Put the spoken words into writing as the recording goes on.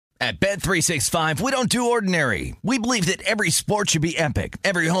At Bet365, we don't do ordinary. We believe that every sport should be epic.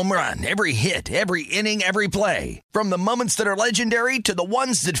 Every home run, every hit, every inning, every play. From the moments that are legendary to the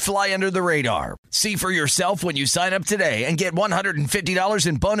ones that fly under the radar. See for yourself when you sign up today and get $150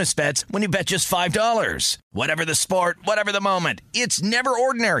 in bonus bets when you bet just $5. Whatever the sport, whatever the moment, it's never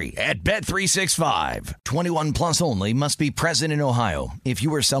ordinary at Bet365. 21 plus only. Must be present in Ohio. If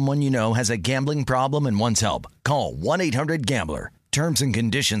you or someone you know has a gambling problem and wants help, call 1-800-GAMBLER. Terms and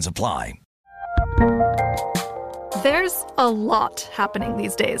conditions apply. There's a lot happening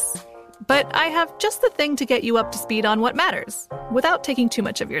these days, but I have just the thing to get you up to speed on what matters without taking too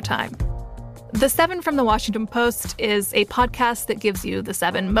much of your time. The 7 from the Washington Post is a podcast that gives you the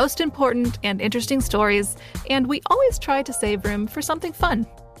 7 most important and interesting stories, and we always try to save room for something fun.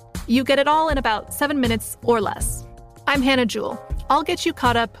 You get it all in about 7 minutes or less. I'm Hannah Jewell. I'll get you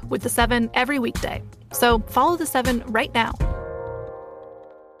caught up with the 7 every weekday. So follow the 7 right now.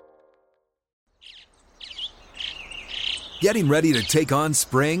 Getting ready to take on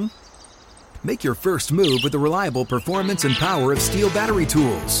spring? Make your first move with the reliable performance and power of Steel battery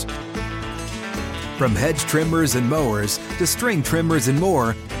tools. From hedge trimmers and mowers to string trimmers and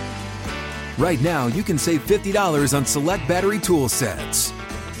more, right now you can save $50 on select battery tool sets.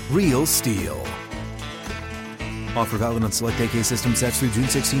 Real Steel. Offer valid on select AK system sets through June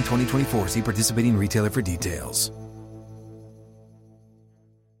 16, 2024. See participating retailer for details.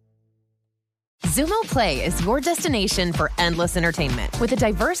 Xumo Play is your destination for endless entertainment. With a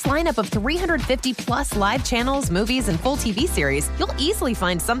diverse lineup of 350 plus live channels, movies, and full TV series, you'll easily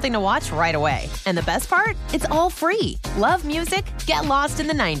find something to watch right away. And the best part? It's all free. Love music? Get lost in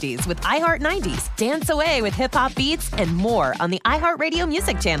the 90s with iHeart 90s, dance away with hip-hop beats, and more on the iHeartRadio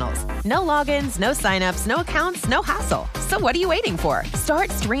music channels. No logins, no signups, no accounts, no hassle. So what are you waiting for? Start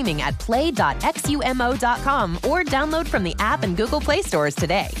streaming at play.xumo.com or download from the app and Google Play stores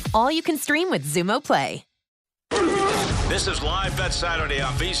today. All you can stream with Xumo Play. This is Live Bet Saturday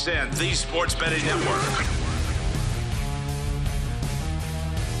on VSiN, the Sports Betting Network.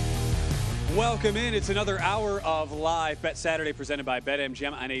 Welcome in. It's another hour of Live Bet Saturday presented by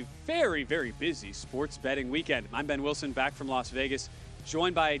BetMGM on a very, very busy sports betting weekend. I'm Ben Wilson, back from Las Vegas,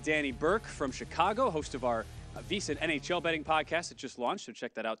 joined by Danny Burke from Chicago, host of our VSiN NHL betting podcast that just launched, so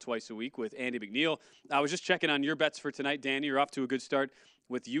check that out twice a week with Andy McNeil. I was just checking on your bets for tonight, Danny. You're off to a good start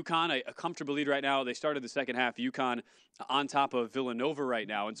with UConn, a comfortable lead right now. They started the second half. UConn on top of Villanova right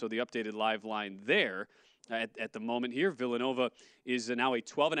now, and so the updated live line there at the moment here, Villanova is now a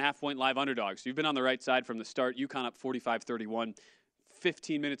 12.5-point live underdog. So you've been on the right side from the start. UConn up 45-31.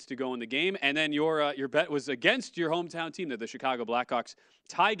 15 minutes to go in the game, and then your bet was against your hometown team, the Chicago Blackhawks.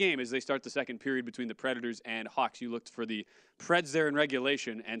 Tie game as they start the second period between the Predators and Hawks. You looked for the Preds there in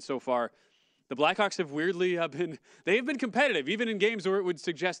regulation, and so far the Blackhawks have weirdly been competitive, even in games where it would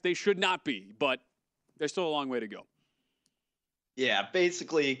suggest they should not be, but there's still a long way to go. Yeah,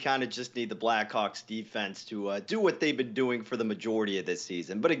 basically you kind of just need the Blackhawks defense to do what they've been doing for the majority of this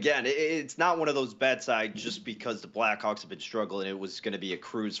season. But again, it's not one of those bets just because the Blackhawks have been struggling, it was going to be a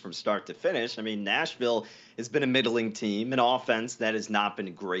cruise from start to finish. I mean, Nashville has been a middling team, an offense that has not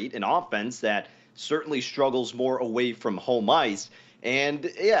been great, an offense that certainly struggles more away from home ice.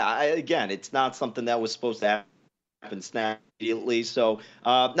 And yeah, again, it's not something that was supposed to happen snap immediately. So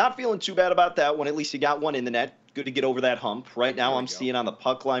not feeling too bad about that one. At least you got one in the net. Good to get over that hump. Right now I'm seeing on the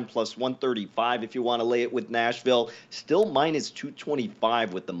puck line plus 135 if you want to lay it with Nashville. Still minus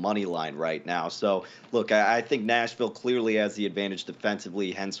 225 with the money line right now. So, look, I think Nashville clearly has the advantage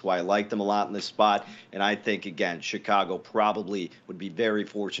defensively, hence why I like them a lot in this spot. And I think, again, Chicago probably would be very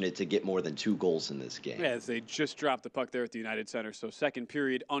fortunate to get more than 2 goals in this game. Yeah, as they just dropped the puck there at the United Center. So second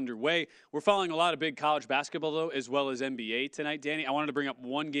period underway. We're following a lot of big college basketball, though, as well as NBA tonight, Danny. I wanted to bring up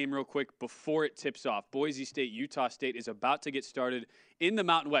one game real quick before it tips off. Boise State, Utah State is about to get started in the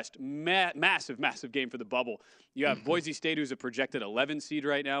Mountain West. Massive game for the bubble. You have Boise State, who's a projected 11 seed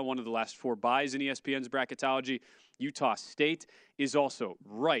right now, one of the last 4 buys in ESPN's bracketology. Utah State is also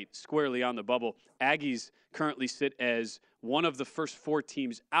right squarely on the bubble. Aggies currently sit as one of the first 4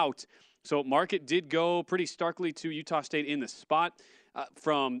 teams out. So market did go pretty starkly to Utah State in the spot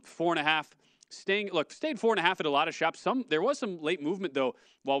from 4.5. Stayed 4.5 at a lot of shops. There was some late movement, though,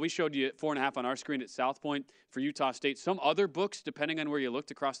 while we showed you 4.5 on our screen at South Point for Utah State. Some other books, depending on where you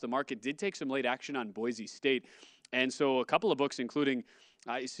looked across the market, did take some late action on Boise State. And so a couple of books, including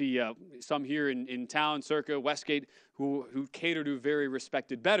I see some here in town, circa Westgate, who cater to very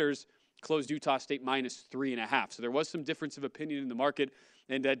respected bettors, closed Utah State minus 3.5. So there was some difference of opinion in the market.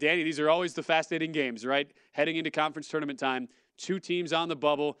 And Danny, these are always the fascinating games, right? Heading into conference tournament time, 2 teams on the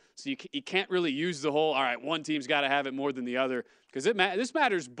bubble. So you can't really use the whole, all right, one team's got to have it more than the other, because this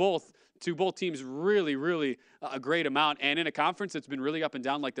matters to both teams really, really a great amount. And in a conference that's been really up and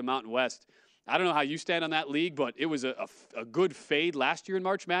down like the Mountain West, I don't know how you stand on that league, but it was a good fade last year in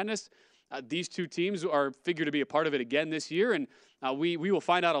March Madness. These 2 teams are figured to be a part of it again this year, and we will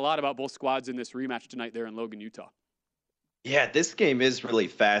find out a lot about both squads in this rematch tonight there in Logan, Utah. Yeah, this game is really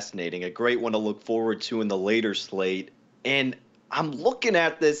fascinating. A great one to look forward to in the later slate. And I'm looking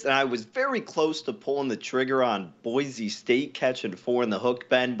at this, and I was very close to pulling the trigger on Boise State catching 4 in the hook,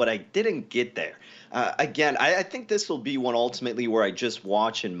 Ben, but I didn't get there. Again, I think this will be one ultimately where I just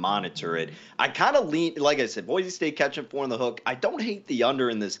watch and monitor it. I kind of lean, like I said, Boise State catching 4 in the hook. I don't hate the under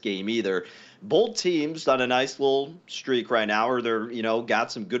in this game either. Both teams on a nice little streak right now, or they're,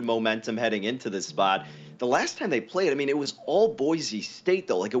 got some good momentum heading into this spot. The last time they played, it was all Boise State,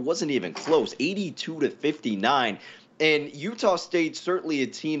 though. Like, it wasn't even close, 82-59. And Utah State, certainly a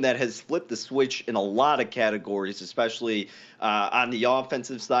team that has flipped the switch in a lot of categories, especially on the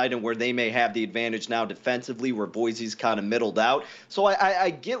offensive side, and where they may have the advantage now defensively, where Boise's kind of middled out. So I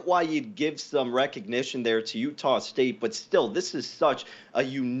get why you'd give some recognition there to Utah State, but still, this is such a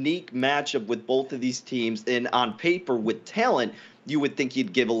unique matchup with both of these teams. And on paper, with talent, you would think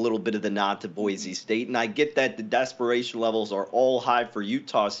you'd give a little bit of the nod to Boise State. And I get that the desperation levels are all high for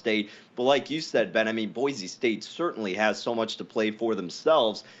Utah State. But like you said, Ben, Boise State certainly has so much to play for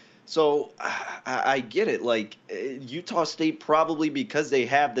themselves. So I get it. Like, Utah State, probably because they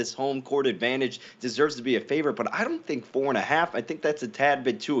have this home court advantage, deserves to be a favorite. But I don't think 4.5. I think that's a tad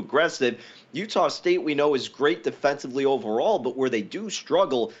bit too aggressive. Utah State, we know, is great defensively overall, but where they do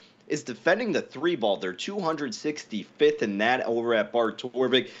struggle is defending the 3 ball. They're 265th in that over at Bart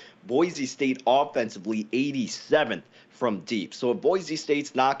Torvik. Boise State offensively 87th from deep. So if Boise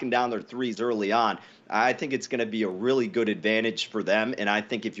State's knocking down their threes early on, I think it's going to be a really good advantage for them. And I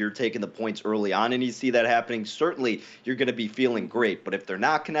think if you're taking the points early on and you see that happening, certainly you're going to be feeling great. But if they're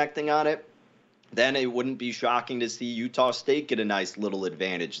not connecting on it, then it wouldn't be shocking to see Utah State get a nice little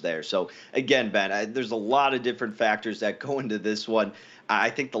advantage there. So, again, Ben, there's a lot of different factors that go into this one. I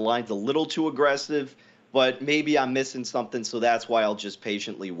think the line's a little too aggressive, but maybe I'm missing something, so that's why I'll just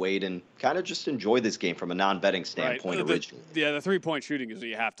patiently wait and kind of just enjoy this game from a non-betting standpoint originally. The three-point shooting is what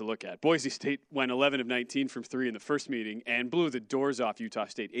you have to look at. Boise State went 11 of 19 from 3 in the first meeting and blew the doors off Utah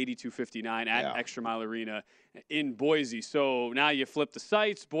State, 82-59 at Extra Mile Arena in Boise. So now you flip the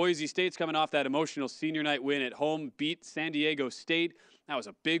sites. Boise State's coming off that emotional senior night win at home, beat San Diego State. That was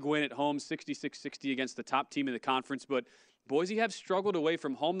a big win at home, 66-60 against the top team in the conference, but Boise have struggled away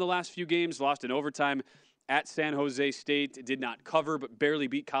from home the last few games, lost in overtime at San Jose State, did not cover but barely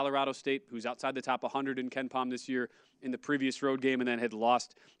beat Colorado State, who's outside the top 100 in KenPom this year in the previous road game, and then had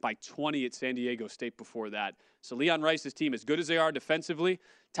lost by 20 at San Diego State before that. So Leon Rice's team, as good as they are defensively,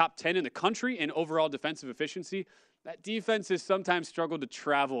 top 10 in the country in overall defensive efficiency, that defense has sometimes struggled to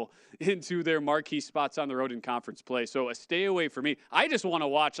travel into their marquee spots on the road in conference play. So a stay away for me. I just want to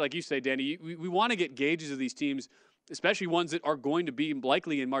watch, like you say, Danny, we want to get gauges of these teams, especially ones that are going to be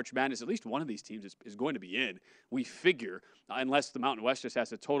likely in March Madness. At least one of these teams is going to be in, we figure, unless the Mountain West just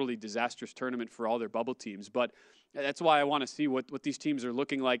has a totally disastrous tournament for all their bubble teams. But that's why I want to see what these teams are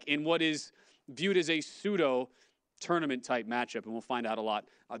looking like in what is viewed as a pseudo-tournament type matchup, and we'll find out a lot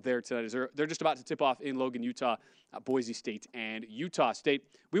there tonight. As they're just about to tip off in Logan, Utah, Boise State and Utah State.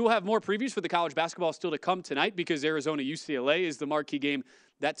 We will have more previews for the college basketball still to come tonight, because Arizona-UCLA is the marquee game.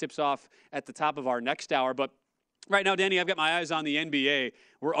 That tips off at the top of our next hour. But right now, Danny, I've got my eyes on the NBA.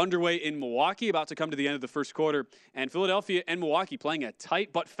 We're underway in Milwaukee, about to come to the end of the first quarter. And Philadelphia and Milwaukee playing a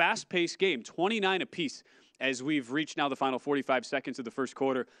tight but fast-paced game, 29 apiece, as we've reached now the final 45 seconds of the first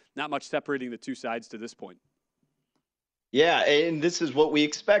quarter. Not much separating the two sides to this point. Yeah, and this is what we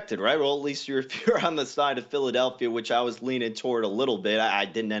expected, right? Well, at least if you're on the side of Philadelphia, which I was leaning toward a little bit. I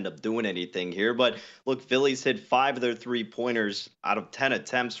didn't end up doing anything here. But look, Philly's hit 5 of their 3-pointers out of 10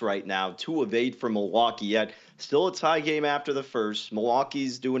 attempts right now, 2 of 8 for Milwaukee, yet still a tie game after the first.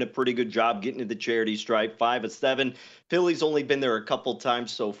 Milwaukee's doing a pretty good job getting to the charity stripe, 5 of 7. Philly's only been there a couple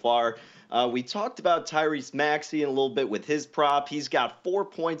times so far. We talked about Tyrese Maxey in a little bit with his prop. He's got 4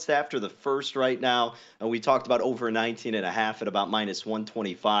 points after the first right now. And we talked about over 19.5 at about minus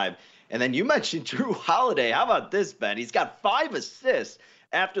 125. And then you mentioned Drew Holiday. How about this, Ben? He's got 5 assists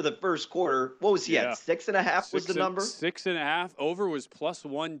after the first quarter. What was he at? 6.5 was the number? 6.5. Over was plus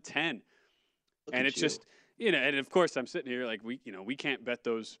 110. And it's just, and of course I'm sitting here like we can't bet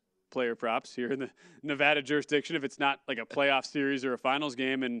those player props here in the Nevada jurisdiction if it's not like a playoff series or a finals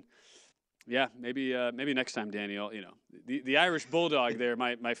game. And Yeah, maybe next time, Danny. The Irish Bulldog there.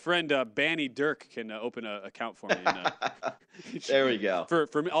 My friend Banny Dirk can open an account for me. There we go.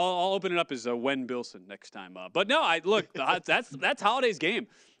 For me, I'll open it up as Wen Bilson next time. But no, that's Holiday's game.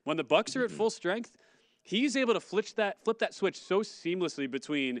 When the Bucks are at full strength, he's able to flip that switch so seamlessly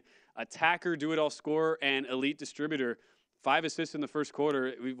between attacker, do-it-all scorer, and elite distributor. 5 assists in the first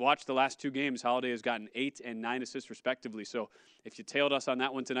quarter. We've watched the last 2 games. Holiday has gotten 8 and 9 assists respectively. So if you tailed us on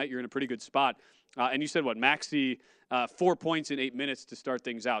that one tonight, you're in a pretty good spot. And you said, Maxey, 4 points in 8 minutes to start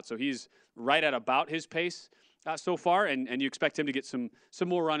things out. So he's right at about his pace so far, and you expect him to get some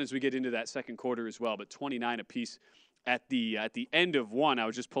more run as we get into that second quarter as well. But 29 apiece at the end of one. I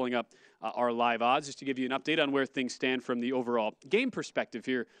was just pulling up our live odds just to give you an update on where things stand from the overall game perspective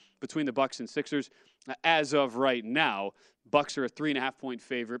here between the Bucks and Sixers. As of right now, Bucks are a 3.5-point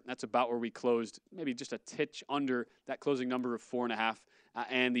favorite. That's about where we closed, maybe just a titch under that closing number of 4.5,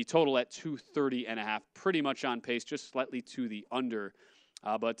 and the total at 230.5, pretty much on pace, just slightly to the under.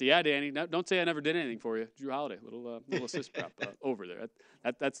 But yeah, Danny, don't say I never did anything for you. Jrue Holiday, little assist prop over there.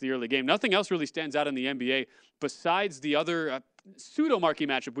 That's the early game. Nothing else really stands out in the NBA besides the other pseudo-marquee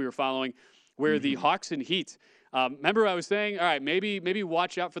matchup we were following, where the Hawks and Heat. Remember I was saying, all right, maybe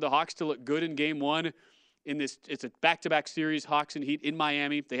watch out for the Hawks to look good in Game 1. It's a back-to-back series, Hawks and Heat in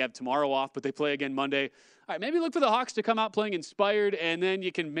Miami. They have tomorrow off, but they play again Monday. All right, maybe look for the Hawks to come out playing inspired, and then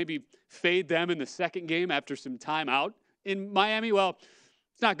you can maybe fade them in the second game after some time out in Miami. Well,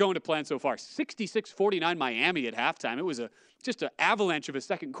 it's not going to plan so far. 66-49 Miami at halftime. It was just an avalanche of a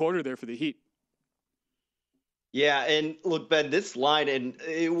second quarter there for the Heat. Yeah, and look, Ben, this line, and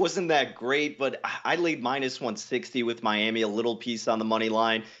it wasn't that great, but I laid minus 160 with Miami, a little piece on the money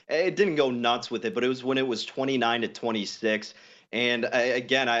line. It didn't go nuts with it, but it was when it was 29-26. And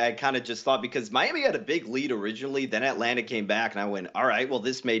I kind of just thought, because Miami had a big lead originally, then Atlanta came back, and I went, all right, well,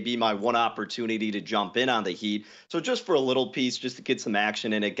 this may be my one opportunity to jump in on the Heat. So just for a little piece, just to get some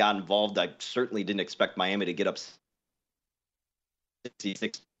action, and it got involved. I certainly didn't expect Miami to get up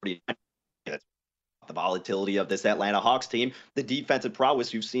 66-49. The volatility of this Atlanta Hawks team, the defensive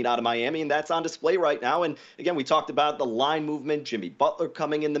prowess you've seen out of Miami, and that's on display right now. And again, we talked about the line movement, Jimmy Butler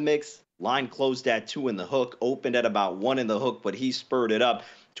coming in the mix. Line closed at 2 in the hook, opened at about 1 in the hook, but he spurred it up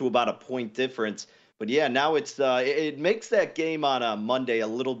to about a point difference. But yeah, now it makes that game on a Monday a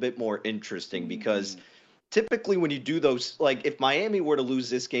little bit more interesting, because typically when you do those, like if Miami were to lose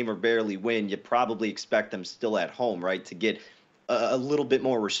this game or barely win, you probably expect them still at home, right, to get a little bit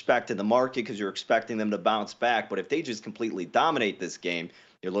more respect in the market, because you're expecting them to bounce back. But if they just completely dominate this game,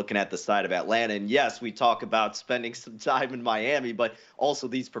 you're looking at the side of Atlanta. And yes, we talk about spending some time in Miami, but also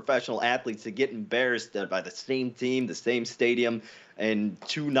these professional athletes that get embarrassed by the same team, the same stadium, and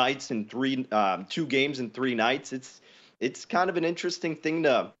 2 games in 3 nights. It's kind of an interesting thing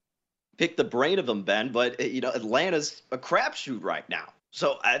to pick the brain of them, Ben. But Atlanta's a crapshoot right now.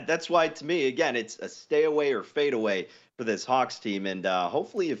 So that's why, to me, again, it's a stay away or fade away for this Hawks team, and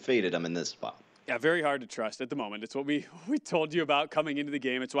hopefully you faded them in this spot. Yeah, very hard to trust at the moment. It's what we told you about coming into the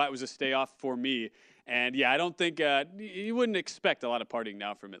game. It's why it was a stay off for me. And, yeah, I don't think you wouldn't expect a lot of partying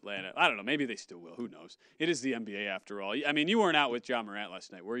now from Atlanta. I don't know. Maybe they still will. Who knows? It is the NBA after all. I mean, you weren't out with Ja Morant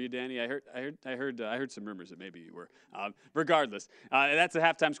last night, were you, Danny? I heard some rumors that maybe you were. Regardless, that's a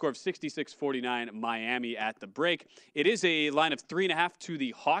halftime score of 66-49 Miami at the break. It is a line of 3.5 to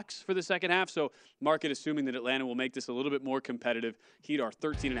the Hawks for the second half. So market assuming that Atlanta will make this a little bit more competitive. Heat are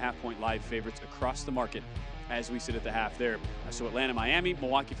 13.5-point live favorites across the market as we sit at the half there. So Atlanta, Miami,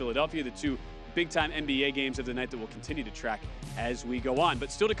 Milwaukee, Philadelphia, the 2 big-time NBA games of the night that we'll continue to track as we go on.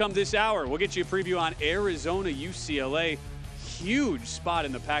 But still to come this hour, we'll get you a preview on Arizona, UCLA. Huge spot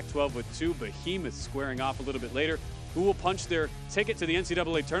in the Pac-12 with 2 behemoths squaring off a little bit later. Who will punch their ticket to the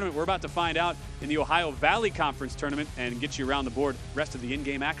NCAA tournament? We're about to find out in the Ohio Valley Conference tournament and get you around the board. Rest of the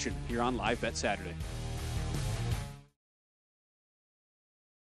in-game action here on Live Bet Saturday.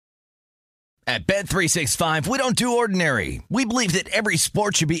 At Bet365, we don't do ordinary. We believe that every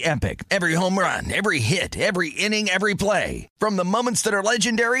sport should be epic. Every home run, every hit, every inning, every play. From the moments that are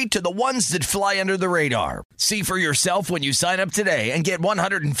legendary to the ones that fly under the radar. See for yourself when you sign up today and get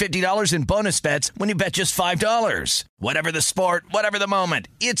 $150 in bonus bets when you bet just $5. Whatever the sport, whatever the moment,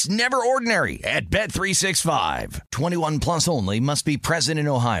 it's never ordinary at Bet365. 21 plus only. Must be present in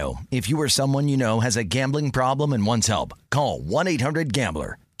Ohio. If you or someone you know has a gambling problem and wants help, call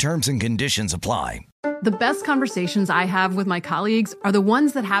 1-800-GAMBLER. Terms and conditions apply. The best conversations I have with my colleagues are the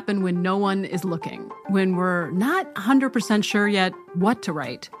ones that happen when no one is looking, when we're not 100% sure yet what to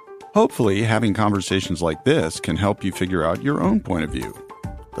write. Hopefully, having conversations like this can help you figure out your own point of view.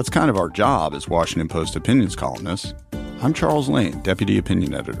 That's kind of our job as Washington Post opinions columnists. I'm Charles Lane, Deputy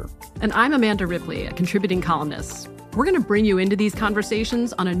Opinion Editor. And I'm Amanda Ripley, a contributing columnist. We're going to bring you into these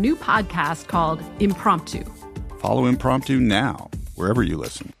conversations on a new podcast called Impromptu. Follow Impromptu now, wherever you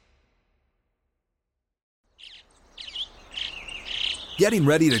listen. Getting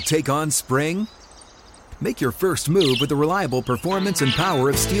ready to take on spring? Make your first move with the reliable performance and power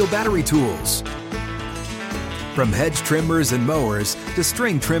of Steel battery tools. From hedge trimmers and mowers to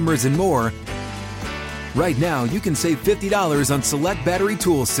string trimmers and more, right now you can save $50 on select battery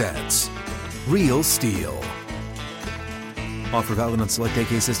tool sets. Real Steel. Offer valid on select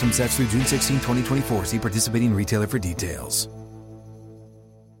AK system sets through June 16, 2024. See participating retailer for details.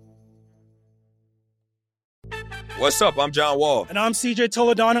 What's up? I'm John Wall. And I'm CJ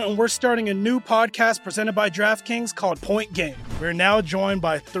Toledano, and we're starting a new podcast presented by DraftKings called Point Game. We're now joined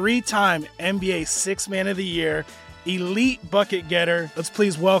by three-time NBA Sixth Man of the Year, elite bucket getter. Let's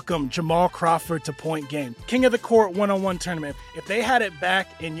please welcome Jamal Crawford to Point Game. King of the Court one-on-one tournament. If they had it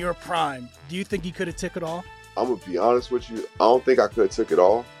back in your prime, do you think you could have took it all? I'm going to be honest with you. I don't think I could have took it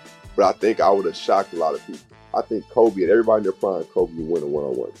all, but I think I would have shocked a lot of people. I think Kobe and everybody in their prime, Kobe would win a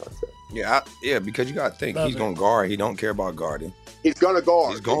one-on-one contest. Yeah, because you got to think, he's going to guard. He don't care about guarding. He's going to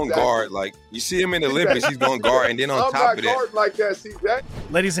guard. He's going to guard. Like, you see him in the Olympics, he's going to guard. And then on top of that. Like that, see that?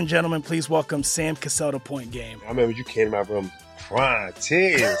 Ladies and gentlemen, please welcome Sam Cassell to Point Game. I remember you came out from prime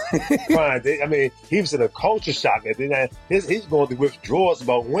 10. I mean, he was in a culture shock. And then he's going through withdrawals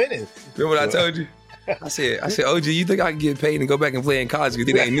about winning. Remember what I told you? I said, OG, you think I can get paid and go back and play in college because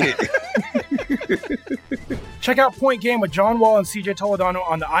it ain't it? Check out Point Game with John Wall and CJ Toledano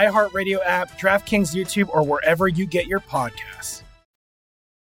on the iHeartRadio app, DraftKings YouTube, or wherever you get your podcasts.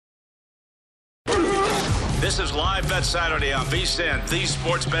 This is Live Bet Saturday on VSiN, the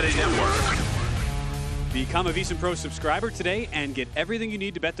Sports Betting Network. Become a VSiN Pro subscriber today and get everything you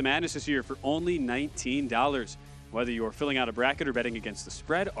need to bet the madness this year for only $19. Whether you're filling out a bracket or betting against the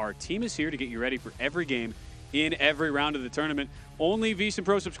spread, our team is here to get you ready for every game in every round of the tournament. Only VSiN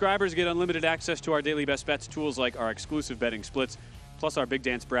Pro subscribers get unlimited access to our daily best bets tools like our exclusive betting splits, plus our Big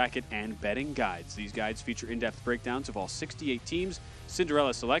Dance bracket and betting guides. These guides feature in-depth breakdowns of all 68 teams,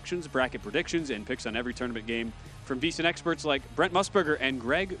 Cinderella selections, bracket predictions, and picks on every tournament game from VSiN experts like Brent Musburger and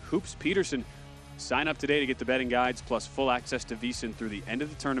Greg Hoops Peterson. Sign up today to get the betting guides plus full access to VSiN through the end of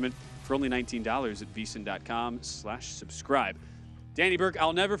the tournament for only $19 at VSiN.com/subscribe. Danny Burke,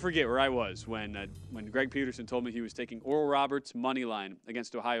 I'll never forget where I was when Greg Peterson told me he was taking Oral Roberts' money line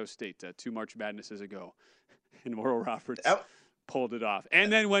against Ohio State 2 March Madnesses ago. And Oral Roberts pulled it off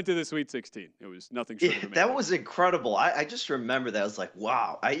and then went to the Sweet 16. It was nothing short of amazing. That was incredible. I just remember that. I was like,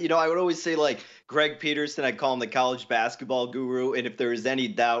 wow. I would always say, like, Greg Peterson, I'd call him the college basketball guru. And if there was any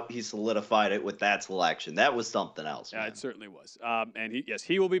doubt, he solidified it with that selection. That was something else. Yeah, it certainly was. And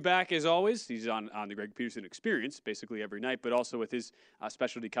he will be back as always. He's on the Greg Peterson Experience basically every night, but also with his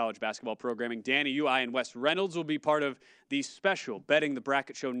specialty college basketball programming. Danny, I, and Wes Reynolds will be part of the special Betting the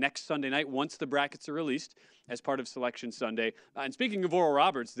Bracket show next Sunday night once the brackets are released as part of Selection Sunday. And speaking of Oral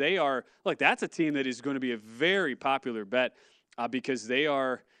Roberts, that's a team that is going to be a very popular bet because they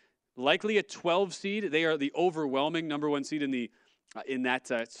are likely a 12 seed. They are the overwhelming number 1 seed in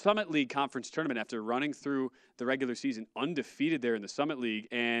that Summit League conference tournament after running through the regular season undefeated there in the Summit League.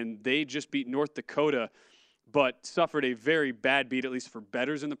 And they just beat North Dakota, but suffered a very bad beat, at least for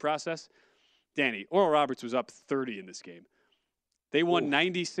bettors in the process. Danny, Oral Roberts was up 30 in this game. They won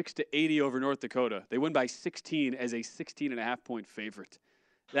 96-80 over North Dakota. They win by 16 as a 16.5-point favorite.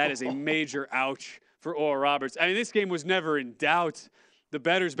 That is a major ouch for Oral Roberts. I mean, this game was never in doubt. The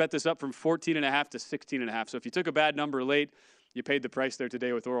bettors bet this up from 14.5 to 16.5. So if you took a bad number late, you paid the price there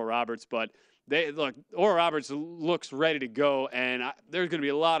today with Oral Roberts. But Oral Roberts looks ready to go, and there's going to be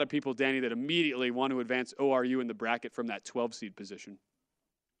a lot of people, Danny, that immediately want to advance ORU in the bracket from that 12-seed position.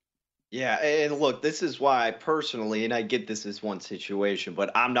 Yeah, and look, this is why I personally, and I get this is one situation, but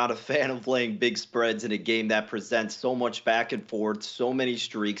I'm not a fan of laying big spreads in a game that presents so much back and forth, so many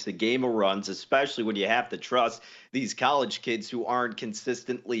streaks, a game of runs, especially when you have to trust these college kids who aren't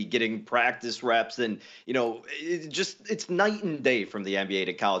consistently getting practice reps. And, it's night and day from the NBA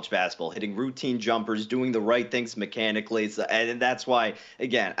to college basketball, hitting routine jumpers, doing the right things mechanically. And that's why,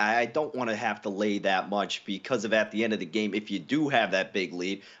 again, I don't want to have to lay that much because of at the end of the game, if you do have that big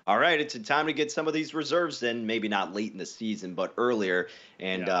lead, all right, it's a time to get some of these reserves in, maybe not late in the season, but earlier.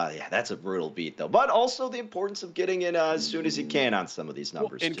 And, that's a brutal beat, though. But also the importance of getting in as soon as you can on some of these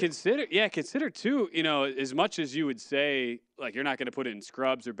numbers. And consider, too, as much as you would say, like, you're not going to put in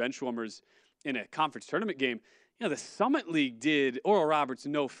scrubs or bench warmers in a conference tournament game, the Summit League did Oral Roberts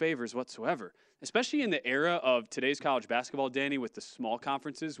no favors whatsoever, especially in the era of today's college basketball, Danny, with the small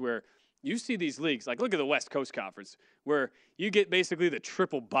conferences where you see these leagues, like look at the West Coast Conference, where you get basically the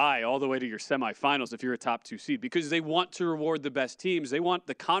triple bye all the way to your semifinals if you're a top 2 seed, because they want to reward the best teams. They want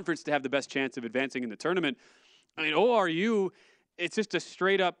the conference to have the best chance of advancing in the tournament. I mean, ORU, it's just a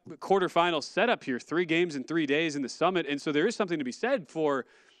straight up quarterfinal setup here, 3 games in 3 days in the Summit. And so there is something to be said for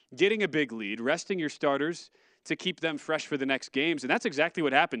getting a big lead, resting your starters to keep them fresh for the next games. And that's exactly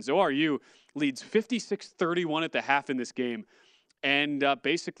what happens. ORU leads 56-31 at the half in this game, and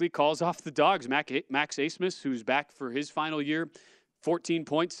basically calls off the dogs. Max Asmus, who's back for his final year, 14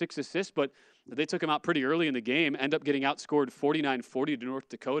 points, 6 assists, but they took him out pretty early in the game, end up getting outscored 49-40 to North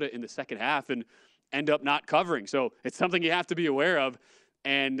Dakota in the second half, and end up not covering. So it's something you have to be aware of,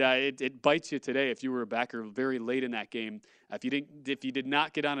 and it bites you today if you were a backer very late in that game. If you did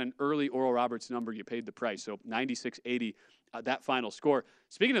not get on an early Oral Roberts number, you paid the price. So 96-80, that final score.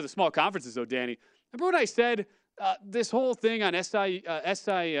 Speaking of the small conferences, though, Danny, remember what I said? This whole thing on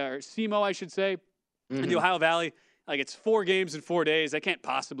SEMO, I should say, in the Ohio Valley, like it's 4 games in 4 days. I can't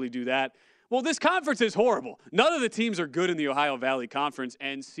possibly do that. Well, this conference is horrible. None of the teams are good in the Ohio Valley Conference,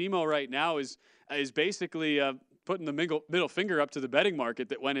 and SEMO right now is basically putting the middle finger up to the betting market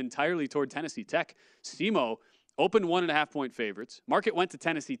that went entirely toward Tennessee Tech. SEMO opened 1.5-point favorites. Market went to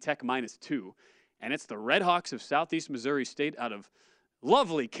Tennessee Tech -2, and it's the Red Hawks of Southeast Missouri State out of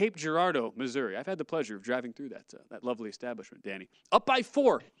lovely Cape Girardeau, Missouri. I've had the pleasure of driving through that lovely establishment, Danny. Up by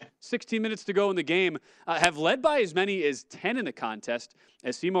 4, 16 minutes to go in the game. Have led by as many as 10 in the contest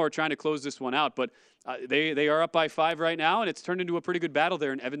as SEMO are trying to close this one out. But they are up by 5 right now, and it's turned into a pretty good battle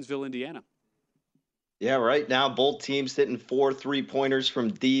there in Evansville, Indiana. Yeah, right now both teams hitting 4 3-pointers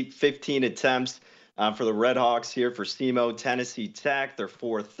from deep, 15 attempts. For the Red Hawks here for SEMO, Tennessee Tech, they're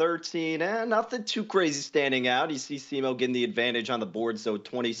 4-13, and nothing too crazy standing out. You see SEMO getting the advantage on the board, so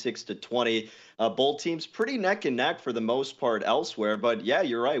 26-20. Both teams pretty neck and neck for the most part elsewhere. But yeah,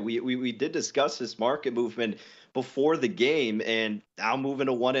 you're right. We did discuss this market movement before the game, and now moving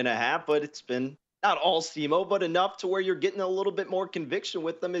to 1.5. But it's been not all SEMO, but enough to where you're getting a little bit more conviction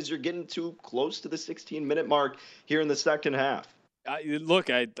with them as you're getting too close to the 16-minute mark here in the second half.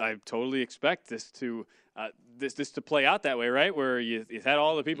 Look, I totally expect this to play out that way, right? Where you had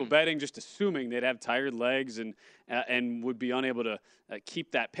all the people betting, just assuming they'd have tired legs and would be unable to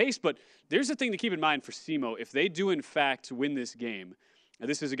keep that pace. But there's a thing to keep in mind for SEMO. If they do, in fact, win this game, and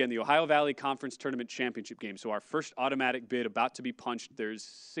this is, again, the Ohio Valley Conference Tournament Championship game. So our first automatic bid about to be punched. There's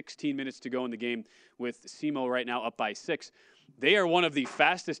 16 minutes to go in the game with SEMO right now up by 6. They are one of the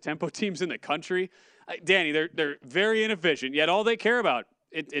fastest tempo teams in the country. Danny, they're very inefficient, yet all they care about,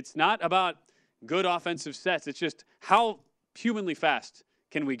 it's not about good offensive sets. It's just how humanly fast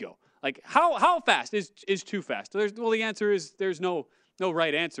can we go? Like, how fast is too fast? The answer is there's no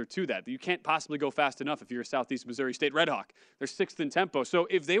right answer to that. You can't possibly go fast enough if you're a Southeast Missouri State Red Hawk. They're 6th in tempo. So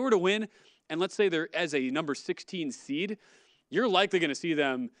if they were to win, and let's say they're as a number 16 seed, you're likely going to see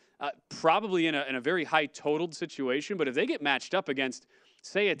them probably in a very high totaled situation. But if they get matched up against,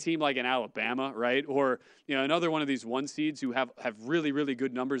 say, a team like an Alabama, right, or another one of these 1 seeds who have really, really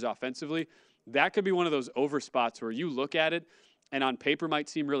good numbers offensively, that could be one of those over spots where you look at it and on paper might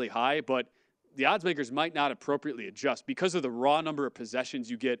seem really high, but the odds makers might not appropriately adjust because of the raw number of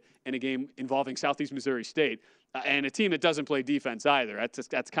possessions you get in a game involving Southeast Missouri State and a team that doesn't play defense either.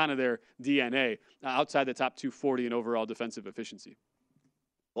 That's kind of their DNA outside the top 240 in overall defensive efficiency.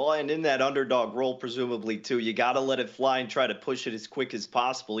 Well, and in that underdog role, presumably, too, you got to let it fly and try to push it as quick as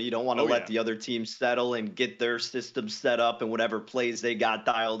possible. You don't want to let the other team settle and get their system set up and whatever plays they got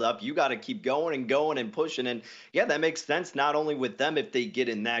dialed up. You got to keep going and pushing. And, yeah, that makes sense not only with them if they get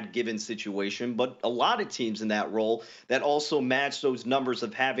in that given situation, but a lot of teams in that role that also match those numbers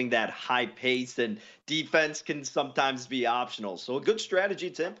of having that high pace, and defense can sometimes be optional. So a good strategy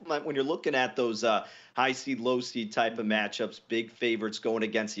to implement when you're looking at those high seed, low seed type of matchups, big favorites going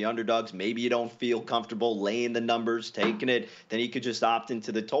against the underdogs. Maybe you don't feel comfortable laying the numbers, taking it, then you could just opt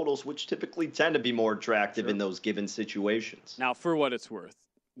into the totals, which typically tend to be more attractive in those given situations. Now, for what it's worth,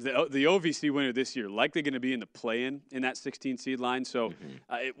 the OVC winner this year likely going to be in the play-in in that 16 seed line. So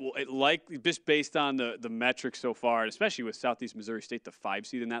it likely, just based on the metrics so far, and especially with Southeast Missouri State, the 5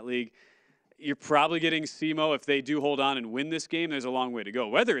 seed in that league, you're probably getting SEMO. If they do hold on and win this game, there's a long way to go.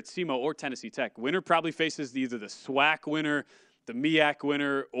 Whether it's SEMO or Tennessee Tech, winner probably faces either the SWAC winner, the MEAC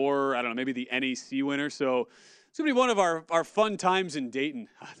winner, or, I don't know, maybe the NEC winner. So It's going to be one of our fun times in Dayton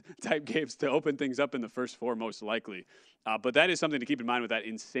type games to open things up in the first four, most likely. But that is something to keep in mind with that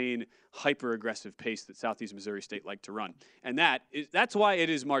insane, hyper-aggressive pace that Southeast Missouri State like to run. And that's why it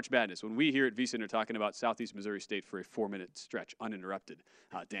is March Madness. When we here at VSiN are talking about Southeast Missouri State for a 4-minute stretch, uninterrupted,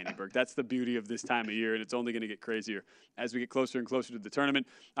 Danny Burke. That's the beauty of this time of year, and it's only going to get crazier as we get closer and closer to the tournament.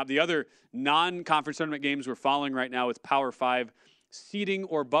 The other non-conference tournament games we're following right now with Power 5 seeding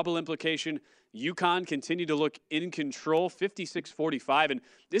or bubble implication. UConn continue to look in control, 56-45. And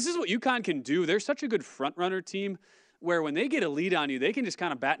this is what UConn can do. They're such a good front-runner team where when they get a lead on you, they can just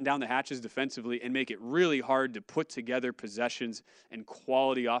kind of batten down the hatches defensively and make it really hard to put together possessions and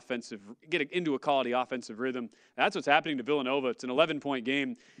get into a quality offensive rhythm. That's what's happening to Villanova. It's an 11-point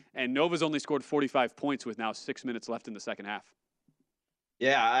game, and Nova's only scored 45 points with now 6 minutes left in the second half.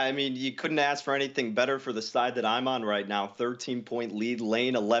 Yeah, I mean, you couldn't ask for anything better for the side that I'm on right now. 13-point lead,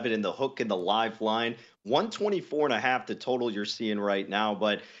 lane 11 in the hook in the live line. 124.5 the total you're seeing right now.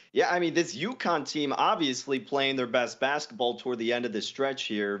 But, yeah, I mean, this UConn team obviously playing their best basketball toward the end of the stretch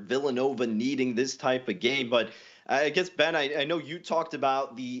here. Villanova needing this type of game. But I guess, Ben, I know you talked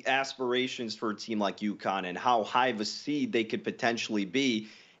about the aspirations for a team like UConn and how high of a seed they could potentially be.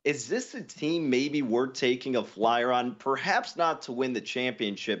 Is this a team maybe worth taking a flyer on? Perhaps not to win the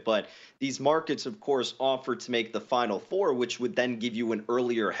championship, but these markets, of course, offer to make the Final Four, which would then give you an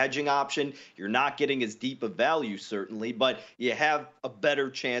earlier hedging option. You're not getting as deep a value, certainly, but you have a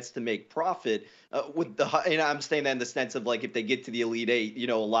better chance to make profit. And I'm saying that in the sense of, like, if they get to the Elite Eight,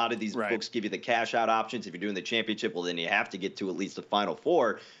 a lot of these books give you the cash-out options. If you're doing the championship, well, then you have to get to at least the Final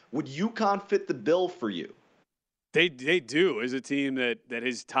Four. Would UConn fit the bill for you? They do, as a team that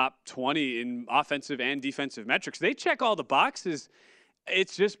is top 20 in offensive and defensive metrics. They check all the boxes.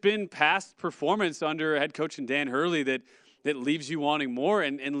 It's just been past performance under head coach Dan Hurley that leaves you wanting more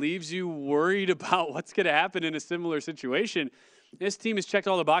and leaves you worried about what's going to happen in a similar situation. This team has checked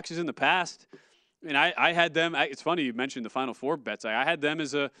all the boxes in the past. And I had them. It's funny you mentioned the Final Four bets. I had them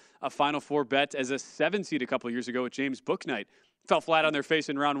as a Final Four bet as a 7 seed a couple of years ago with James Bouknight. Fell flat on their face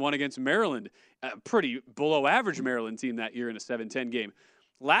in round 1 against Maryland. A pretty below-average Maryland team that year in a 7-10 game.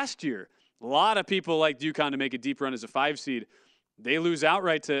 Last year, a lot of people liked UConn to make a deep run as a 5 seed. They lose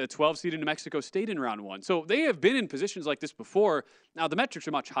outright to a 12 seed in New Mexico State in round 1. So they have been in positions like this before. Now, the metrics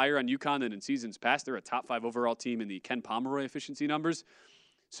are much higher on UConn than in seasons past. They're a top 5 overall team in the Ken Pomeroy efficiency numbers.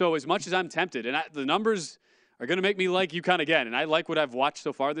 So as much as I'm tempted, and the numbers are going to make me like UConn again, and I like what I've watched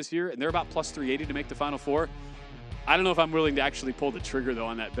so far this year, and they're about plus 380 to make the Final Four. I don't know if I'm willing to actually pull the trigger, though,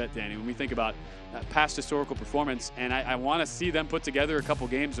 on that bet, Danny, when we think about past historical performance. And I want to see them put together a couple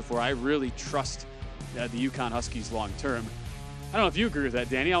games before I really trust the UConn Huskies long term. I don't know if you agree with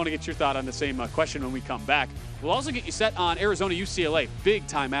that, Danny. I want to get your thought on the same question when we come back. We'll also get you set on Arizona-UCLA,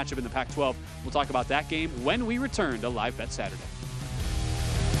 big-time matchup in the Pac-12. We'll talk about that game when we return to Live Bet Saturday.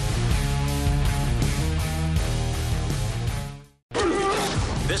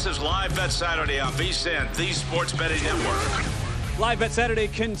 This is Live Bet Saturday on VSiN, the Sports Betting Network. Live Bet Saturday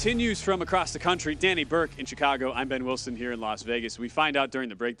continues from across the country. Danny Burke in Chicago. I'm Ben Wilson here in Las Vegas. We find out during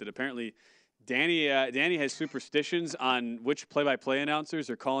the break that apparently Danny has superstitions on which play-by-play announcers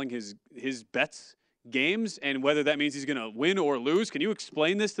are calling his bets games and whether that means he's going to win or lose. Can you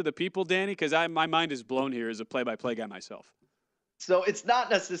explain this to the people, Danny? Because my mind is blown here as a play-by-play guy myself. So it's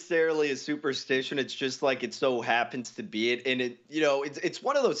not necessarily a superstition. It's just like it so happens to be it. And it's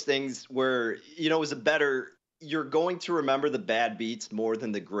one of those things where, as a bettor, you're going to remember the bad beats more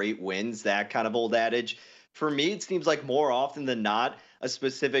than the great wins, that kind of old adage. For me, it seems like more often than not, a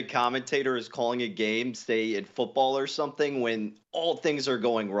specific commentator is calling a game, say in football or something, when all things are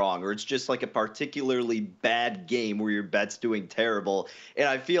going wrong, or it's just like a particularly bad game where your bet's doing terrible. And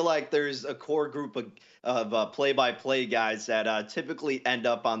I feel like there's a core group of play-by-play guys that typically end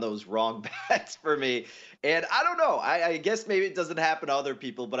up on those wrong bets for me. And I don't know. I guess maybe it doesn't happen to other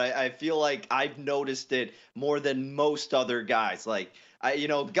people, but I feel like I've noticed it more than most other guys. Like,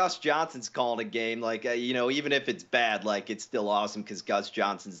 Gus Johnson's calling a game, like, even if it's bad, like, it's still awesome because Gus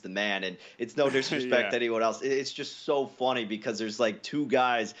Johnson's the man. And it's no disrespect to anyone else. It's just so funny because there's like two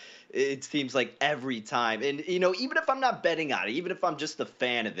guys, it seems like every time. And, even if I'm not betting on it, even if I'm just a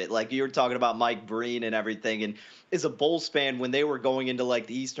fan of it, like you were talking about Mike Breen and everything. And as a Bulls fan, when they were going into like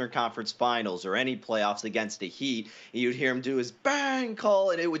the Eastern Conference Finals or any playoffs against the Heat, and you'd hear him do his bang call,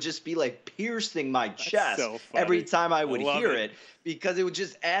 and it would just be like piercing my chest every time I would hear it. Because it would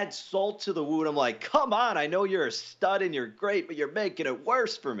just add salt to the wound. I'm like, come on, I know you're a stud and you're great, but you're making it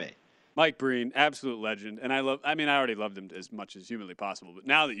worse for me. Mike Breen, absolute legend. And I already loved him as much as humanly possible. But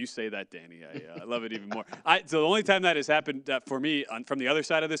now that you say that, Danny, I love it even more. So the only time that has happened for me from the other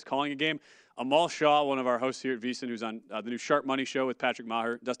side of this, calling a game, Amal Shaw, one of our hosts here at VSiN, who's on the new Sharp Money show with Patrick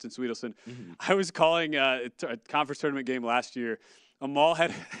Maher, Dustin Sweetelson. Mm-hmm. I was calling a conference tournament game last year. Amal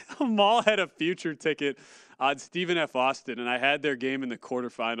had a future ticket on Stephen F. Austin, and I had their game in the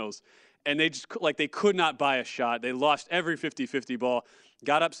quarterfinals. And they just they could not buy a shot. They lost every 50-50 ball.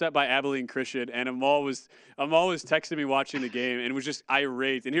 Got upset by Abilene Christian, and Amal was texting me watching the game and was just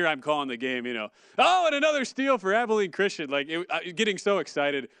irate. And here I'm calling the game, and another steal for Abilene Christian, getting so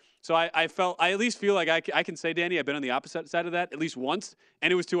excited. So I at least feel like I can say, Danny, I've been on the opposite side of that at least once,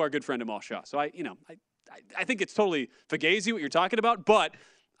 and it was to our good friend Amal Shaw. So I think it's totally fugazi what you're talking about, but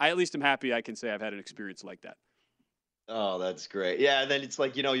I at least am happy I can say I've had an experience like that. Oh, that's great. Yeah, and then it's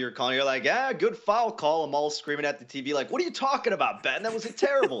you're calling, you're like, good foul call. I'm all screaming at the TV like, what are you talking about, Ben? That was a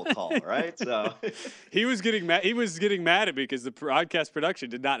terrible call, right? So he was getting mad. He was getting mad at me because the broadcast production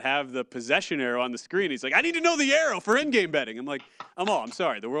did not have the possession arrow on the screen. He's like, I need to know the arrow for in-game betting. I'm like, I'm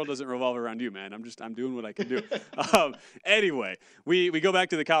sorry. The world doesn't revolve around you, man. I'm doing what I can do. Anyway, we go back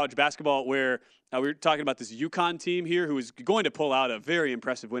to the college basketball where we were talking about this UConn team here who is going to pull out a very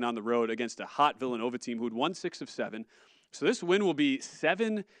impressive win on the road against a hot Villanova team who had won 6 of 7. So this win will be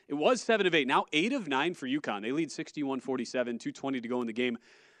 7. It was 7 of 8. Now 8 of 9 for UConn. They lead 61-47, 2:20 to go in the game.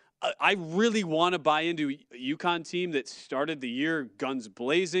 I really want to buy into a UConn team that started the year guns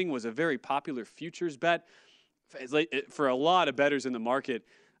blazing, was a very popular futures bet for a lot of bettors in the market.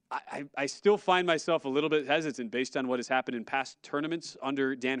 I still find myself a little bit hesitant based on what has happened in past tournaments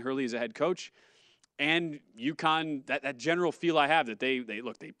under Dan Hurley as a head coach. And UConn, that general feel I have that they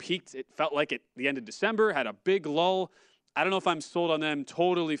peaked. It felt like at the end of December, had a big lull. I don't know if I'm sold on them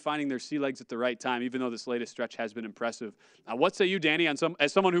totally finding their sea legs at the right time, even though this latest stretch has been impressive. What say you, Danny,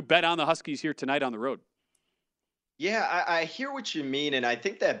 as someone who bet on the Huskies here tonight on the road? Yeah, I hear what you mean, and I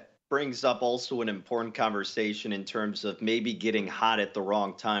think that brings up also an important conversation in terms of maybe getting hot at the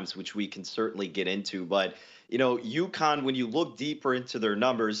wrong times, which we can certainly get into. But, UConn, when you look deeper into their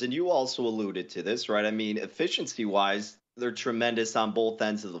numbers, and you also alluded to this, right? I mean, efficiency-wise, they're tremendous on both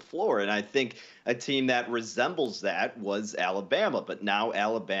ends of the floor. And I think a team that resembles that was Alabama. But now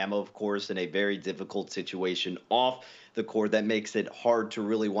Alabama, of course, in a very difficult situation off the court that makes it hard to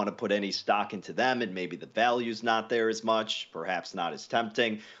really want to put any stock into them. And maybe the value's not there as much, perhaps not as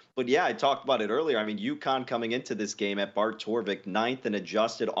tempting. But yeah, I talked about it earlier. I mean, UConn coming into this game at Bart Torvik, 9th in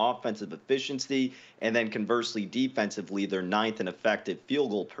adjusted offensive efficiency, and then conversely defensively, they're 9th in effective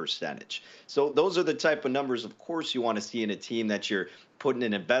field goal percentage. So those are the type of numbers, of course, you want to see in a team that you're putting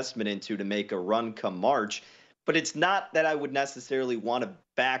an investment into to make a run come March. But it's not that I would necessarily want to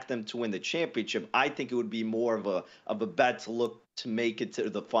back them to win the championship. I think it would be more of a bet to look to make it to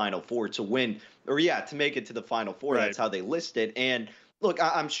the Final Four, to make it to the Final Four. Right. That's how they list it. And look,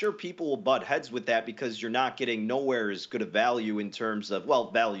 I'm sure people will butt heads with that because you're not getting nowhere as good a value in terms of,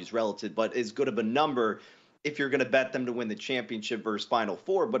 value's relative, but as good of a number if you're going to bet them to win the championship versus Final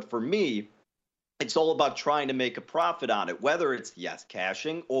Four. But for me, it's all about trying to make a profit on it, whether it's,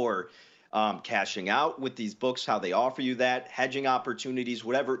 cashing or cashing out with these books, how they offer you that, hedging opportunities,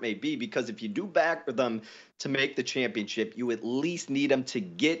 whatever it may be. Because if you do back them to make the championship, you at least need them to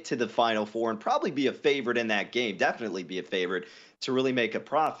get to the Final Four and probably be a favorite in that game, definitely be a favorite to really make a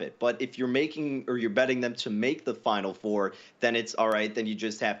profit. But if you're betting them to make the Final Four, then it's all right. Then you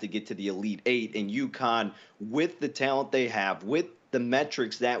just have to get to the Elite Eight. And UConn, with the talent they have, with the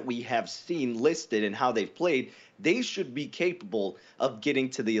metrics that we have seen listed and how they've played, they should be capable of getting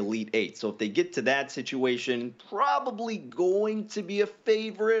to the Elite Eight. So if they get to that situation, probably going to be a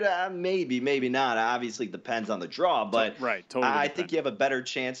favorite. Maybe not. Obviously, depends on the draw. But right, totally I think you have a better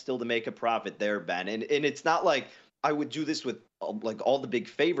chance still to make a profit there, Ben. And it's not like I would do this with all the big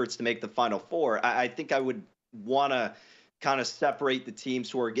favorites to make the Final Four. I think I would want to kind of separate the teams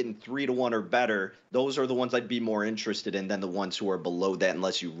who are getting 3-1 or better. Those are the ones I'd be more interested in than the ones who are below that,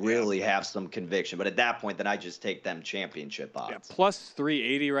 unless you really have some conviction. But at that point, then I just take them championship odds. Yeah, plus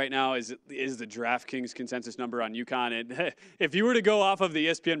 380 right now is the DraftKings consensus number on UConn. And if you were to go off of the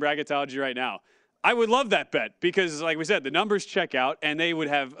ESPN bracketology right now, I would love that bet because, like we said, the numbers check out, and they would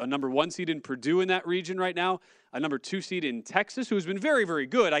have a number 1 seed in Purdue in that region right now, a number 2 seed in Texas, who has been very, very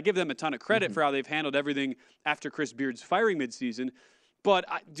good. I give them a ton of credit for how they've handled everything after Chris Beard's firing midseason. But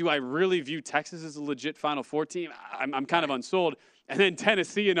do I really view Texas as a legit Final Four team? I'm kind of unsold. And then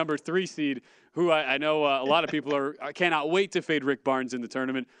Tennessee, a number 3 seed, who I know a lot of people cannot wait to fade Rick Barnes in the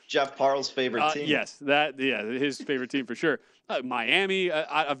tournament. Jeff Parle's favorite team. Yes, his favorite team for sure. Miami,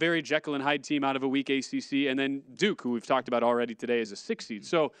 a very Jekyll and Hyde team out of a weak ACC, and then Duke, who we've talked about already today, as a 6 seed.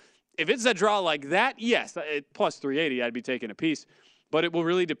 So If it's a draw like that, yes, plus 380, I'd be taking a piece. But it will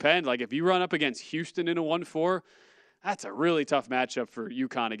really depend. Like if you run up against Houston in a 1-4, that's a really tough matchup for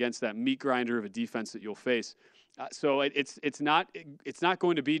UConn against that meat grinder of a defense that you'll face. So it's not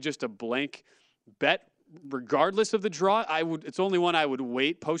going to be just a blank bet regardless of the draw. It's only one I would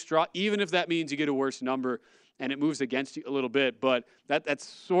wait post draw, even if that means you get a worse number and it moves against you a little bit. But that's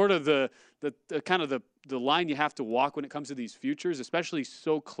sort of the kind of the line you have to walk when it comes to these futures, especially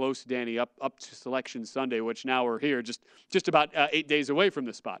so close, Danny, up to Selection Sunday, which now we're here just about 8 days away from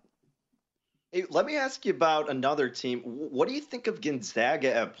this spot. Hey, let me ask you about another team. What do you think of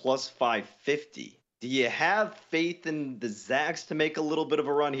Gonzaga at plus 550? Do you have faith in the Zags to make a little bit of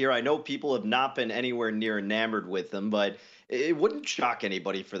a run here? I know people have not been anywhere near enamored with them, but it wouldn't shock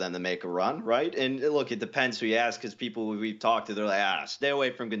anybody for them to make a run, right? And look, it depends who you ask, because people we've talked to, they're like, stay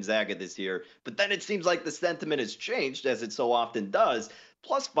away from Gonzaga this year. But then it seems like the sentiment has changed, as it so often does.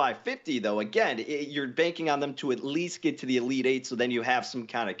 Plus 550, though, again, you're banking on them to at least get to the Elite Eight, so then you have some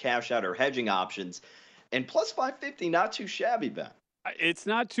kind of cash out or hedging options. And plus 550, not too shabby, Ben. It's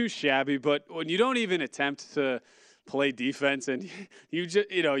not too shabby, but when you don't even attempt to play defense and you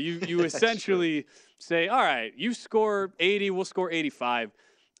just, you essentially say, all right, you score 80, we'll score 85.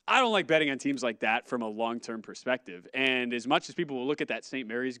 I don't like betting on teams like that from a long-term perspective. And as much as people will look at that St.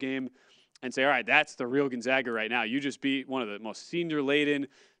 Mary's game and say, all right, that's the real Gonzaga right now. You just beat one of the most senior-laden,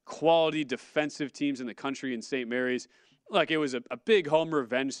 quality defensive teams in the country in St. Mary's. Look, it was a big home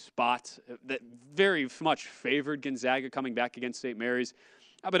revenge spot that very much favored Gonzaga coming back against St. Mary's.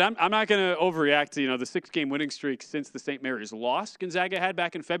 But I'm not going to overreact to, the 6-game winning streak since the St. Mary's loss Gonzaga had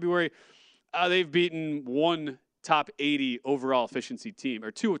back in February. They've beaten one top 80 overall efficiency team,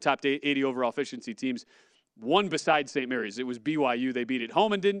 or two top 80 overall efficiency teams, one besides St. Mary's. It was BYU. They beat at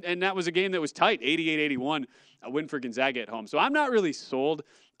home and that was a game that was tight, 88-81, a win for Gonzaga at home. So I'm not really sold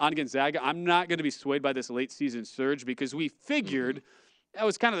on Gonzaga. I'm not going to be swayed by this late season surge, because we figured that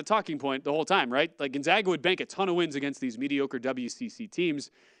was kind of the talking point the whole time, right? Like Gonzaga would bank a ton of wins against these mediocre WCC teams,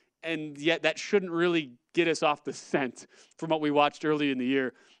 and yet that shouldn't really get us off the scent from what we watched early in the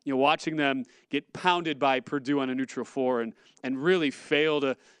year. Watching them get pounded by Purdue on a neutral floor and really fail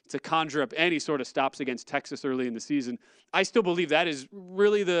to conjure up any sort of stops against Texas early in the season. I still believe that is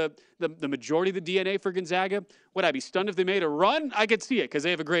really the majority of the DNA for Gonzaga. Would I be stunned if they made a run? I could see it because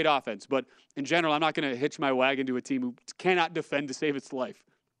they have a great offense. But in general, I'm not going to hitch my wagon to a team who cannot defend to save its life.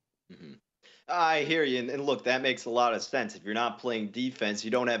 Mm-hmm. I hear you. And look, that makes a lot of sense. If you're not playing defense,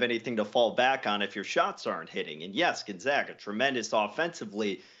 you don't have anything to fall back on if your shots aren't hitting. And yes, Gonzaga, tremendous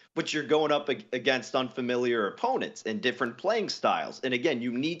offensively, but you're going up against unfamiliar opponents and different playing styles. And again,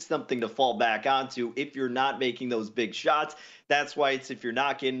 you need something to fall back onto if you're not making those big shots. That's why if you're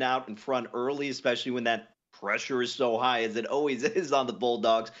not getting out in front early, especially when that pressure is so high as it always is on the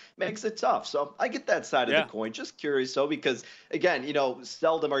Bulldogs, makes it tough. So I get that side of the coin. Just curious, though, because, again,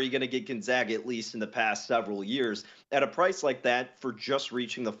 seldom are you going to get Gonzaga, at least in the past several years, at a price like that for just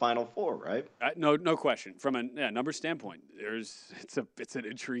reaching the Final Four, right? No question. From a number standpoint, it's an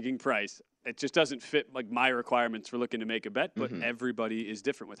intriguing price. It just doesn't fit like my requirements for looking to make a bet, but everybody is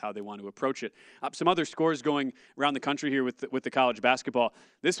different with how they want to approach it. Some other scores going around the country here with the college basketball.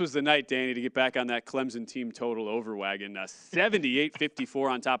 This was the night, Danny, to get back on that Clemson team total over wagon.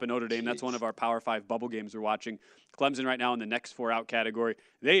 78-54 on top of Notre Dame. That's one of our Power 5 bubble games we're watching. Clemson right now in the next 4 out category.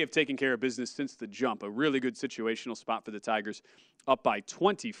 They have taken care of business since the jump. A really good situational spot for the Tigers, up by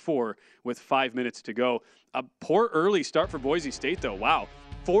 24 with 5 minutes to go. A poor early start for Boise State, though. Wow.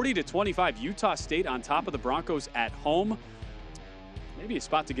 40-25, Utah State on top of the Broncos at home. Maybe a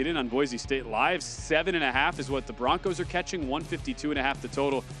spot to get in on Boise State live. 7.5 is what the Broncos are catching. 152.5 the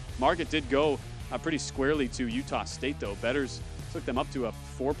total. Market did go pretty squarely to Utah State, though. Bettors took them up to a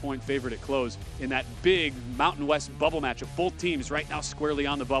 4-point favorite at close in that big Mountain West bubble matchup. Both teams right now squarely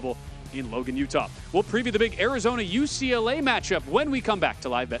on the bubble in Logan, Utah. We'll preview the big Arizona-UCLA matchup when we come back to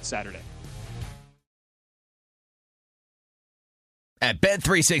Live Bet Saturday. At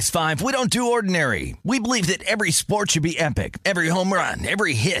Bet365, we don't do ordinary. We believe that every sport should be epic. Every home run,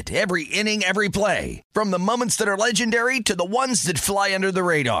 every hit, every inning, every play. From the moments that are legendary to the ones that fly under the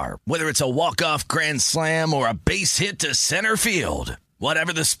radar. Whether it's a walk-off grand slam or a base hit to center field.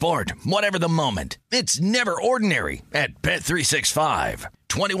 Whatever the sport, whatever the moment. It's never ordinary at Bet365.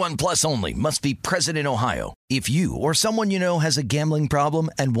 21 plus only. Must be present in Ohio. If you or someone you know has a gambling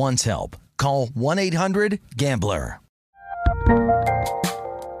problem and wants help, call 1-800-GAMBLER.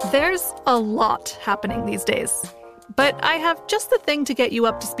 There's a lot happening these days, but I have just the thing to get you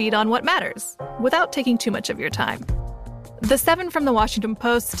up to speed on what matters without taking too much of your time. The 7 from the Washington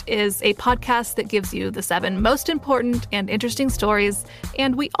Post is a podcast that gives you the 7 most important and interesting stories,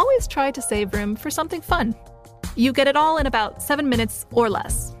 and we always try to save room for something fun. You get it all in about 7 minutes or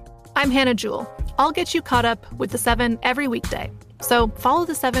less. I'm Hannah Jewell. I'll get you caught up with the 7 every weekday. So follow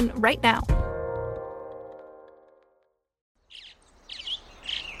the 7 right now.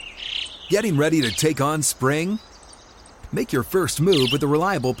 Getting ready to take on spring? Make your first move with the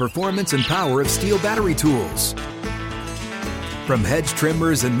reliable performance and power of Steel battery tools. From hedge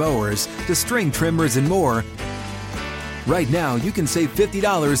trimmers and mowers to string trimmers and more, right now you can save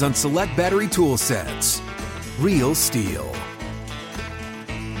 $50 on select battery tool sets. Real Steel.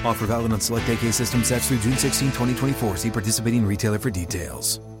 Offer valid on select AK system sets through June 16, 2024. See participating retailer for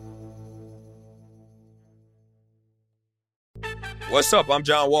details. What's up? I'm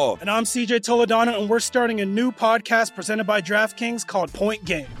John Wall. And I'm CJ Toledano, and we're starting a new podcast presented by DraftKings called Point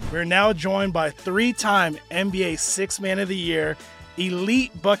Game. We're now joined by 3-time NBA Sixth Man of the Year,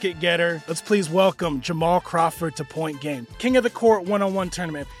 elite bucket getter. Let's please welcome Jamal Crawford to Point Game. King of the Court one-on-one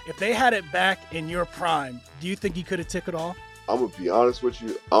tournament. If they had it back in your prime, do you think you could have took it all? I'm going to be honest with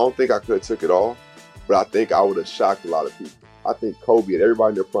you. I don't think I could have took it all, but I think I would have shocked a lot of people. I think Kobe and everybody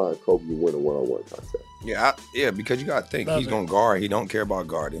in their prime, Kobe would win a one-on-one contest. Yeah, because you got to think he's going to guard. He don't care about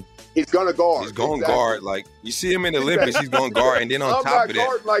guarding. He's going to guard. He's going to guard. Like, you see him in the Olympics, he's going to guard. And then on top of that. I'm not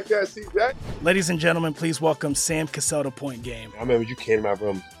guarding like that, CJ. Ladies and gentlemen, please welcome Sam Cassell to Point Game. I remember you came to my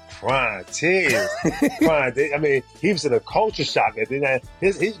room crying, tears, crying. I mean, he was in a culture shock. And then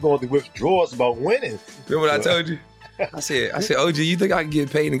he's going through withdrawals about winning. Remember what I told you? I said, OG, you think I can get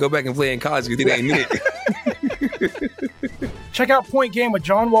paid and go back and play in college because it ain't it? Check out Point Game with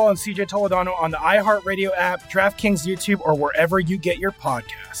John Wall and CJ Toledano on the iHeartRadio app, DraftKings YouTube, or wherever you get your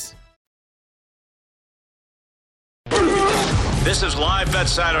podcasts. This is Live Bet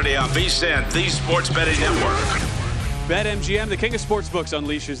Saturday on VSiN, the Sports Betting Network. BetMGM, the king of sportsbooks,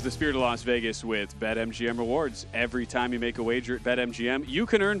 unleashes the spirit of Las Vegas with BetMGM rewards. Every time you make a wager at BetMGM, you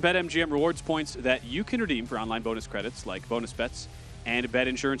can earn BetMGM rewards points that you can redeem for online bonus credits like bonus bets and bet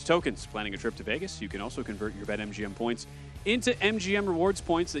insurance tokens. Planning a trip to Vegas, you can also convert your BetMGM points into MGM rewards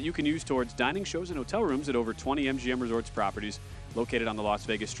points that you can use towards dining, shows, and hotel rooms at over 20 MGM Resorts properties located on the Las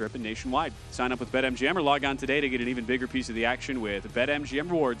Vegas Strip and nationwide. Sign up with BetMGM or log on today to get an even bigger piece of the action with BetMGM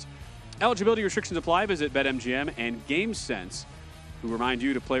rewards. Eligibility restrictions apply. Visit BetMGM and GameSense, who remind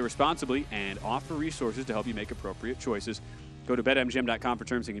you to play responsibly and offer resources to help you make appropriate choices. Go to BetMGM.com for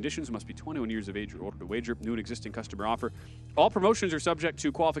terms and conditions. Must be 21 years of age or older to wager. New and existing customer offer. All promotions are subject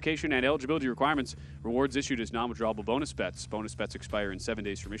to qualification and eligibility requirements. Rewards issued as non-withdrawable bonus bets. Bonus bets expire in 7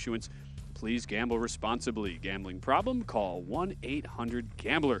 days from issuance. Please gamble responsibly. Gambling problem? Call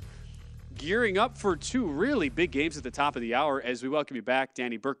 1-800-GAMBLER. Gearing up for 2 really big games at the top of the hour as we welcome you back.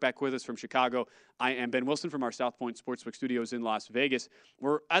 Danny Burke back with us from Chicago. I am Ben Wilson from our South Point Sportsbook studios in Las Vegas.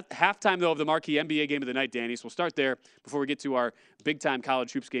 We're at halftime, though, of the marquee NBA game of the night, Danny. So we'll start there before we get to our big-time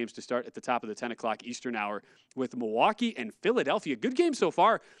college hoops games to start at the top of the 10 o'clock Eastern hour with Milwaukee and Philadelphia. Good game so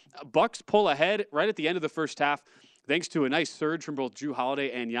far. Bucks pull ahead right at the end of the first half. Thanks to a nice surge from both Jrue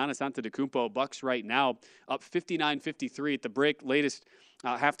Holiday and Giannis Antetokounmpo. Bucks right now up 59-53 at the break. Latest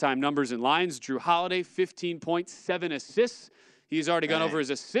halftime numbers and lines. Jrue Holiday, 15 points, 7 assists. He's already gone over his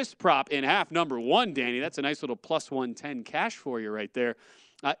assist prop in half number 1, Danny. That's a nice little plus 110 cash for you right there.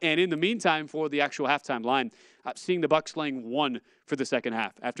 And in the meantime, for the actual halftime line, seeing the Bucks laying 1 for the second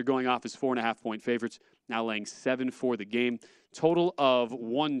half after going off as 4.5-point favorites, now laying 7 for the game. Total of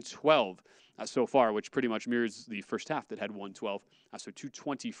 112 so far, which pretty much mirrors the first half that had 112. So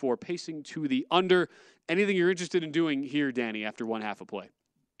 224 pacing to the under. Anything you're interested in doing here, Danny, after one half of play?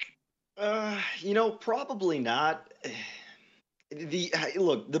 Probably not.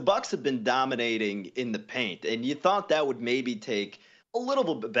 Look, the Bucks have been dominating in the paint, and you thought that would maybe take a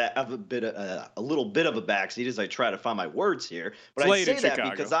little bit of a backseat as I try to find my words here. But I say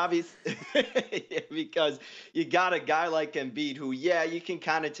that because obviously, because you got a guy like Embiid who, you can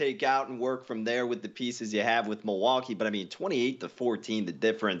kind of take out and work from there with the pieces you have with Milwaukee. But I mean, 28-14, the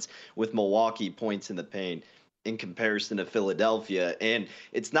difference with Milwaukee points in the paint in comparison to Philadelphia. And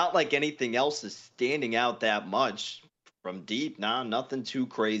it's not like anything else is standing out that much from deep. Nothing too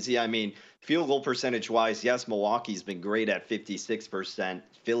crazy. I mean, field goal percentage-wise, yes, Milwaukee's been great at 56%,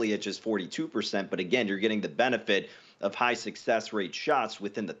 Philly at just 42%, but again, you're getting the benefit of high success rate shots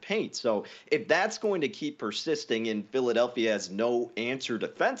within the paint. So if that's going to keep persisting and Philadelphia has no answer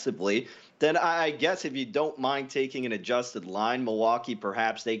defensively, then I guess if you don't mind taking an adjusted line, Milwaukee,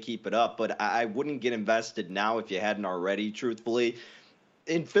 perhaps they keep it up, but I wouldn't get invested now if you hadn't already, truthfully.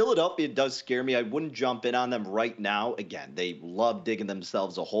 in Philadelphia, it does scare me. I wouldn't jump in on them right now. Again, they love digging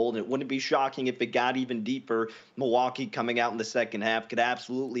themselves a hole, and it wouldn't be shocking if it got even deeper. Milwaukee coming out in the second half could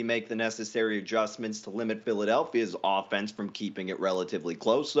absolutely make the necessary adjustments to limit Philadelphia's offense from keeping it relatively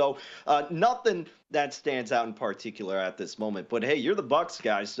close. So nothing that stands out in particular at this moment. But hey, you're the Bucks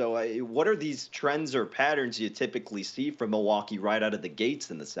guys. So what are these trends or patterns you typically see from Milwaukee right out of the gates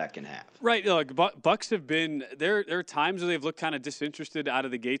in the second half? Right. Look, Bucks have been there are times where they've looked kind of disinterested out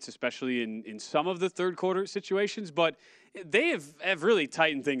of the gates, especially in some of the third quarter situations. But they have really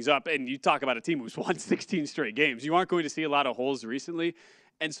tightened things up. And you talk about a team who's won 16 straight games. You aren't going to see a lot of holes recently.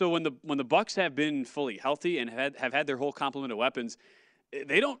 And so when the Bucks have been fully healthy and have had their whole complement of weapons,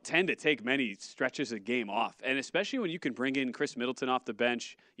 they don't tend to take many stretches of game off. And especially when you can bring in Chris Middleton off the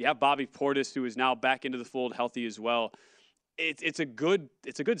bench. You have Bobby Portis, who is now back into the fold healthy as well. It's a good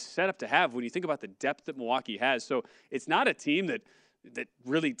setup to have when you think about the depth that Milwaukee has. So it's not a team that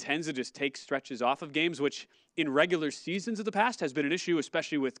really tends to just take stretches off of games, which in regular seasons of the past has been an issue,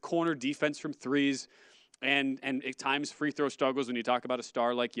 especially with corner defense from threes and at times free throw struggles when you talk about a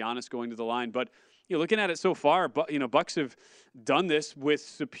star like Giannis going to the line. But looking at it so far, Bucks have done this with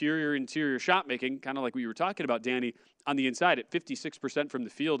superior interior shot making, kind of like we were talking about, Danny, on the inside at 56% from the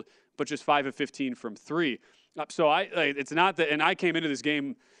field, but just 5 of 15 from three. So it's not that, and I came into this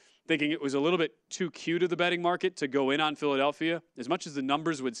game thinking it was a little bit too cute of the betting market to go in on Philadelphia. As much as the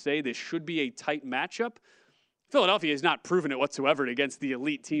numbers would say this should be a tight matchup, Philadelphia has not proven it whatsoever against the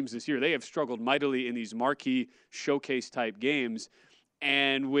elite teams this year. They have struggled mightily in these marquee showcase-type games.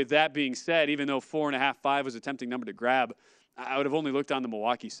 And with that being said, even though 4.5, 5 was a tempting number to grab, I would have only looked on the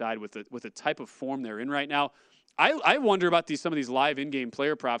Milwaukee side with the type of form they're in right now. I wonder about some of these live in-game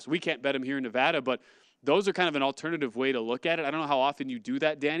player props. We can't bet them here in Nevada, but those are kind of an alternative way to look at it. I don't know how often you do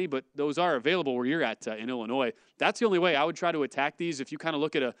that, Danny, but those are available where you're at in Illinois. That's the only way I would try to attack these. If you kind of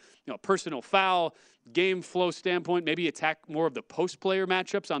look at a personal foul, game flow standpoint, maybe attack more of the post-player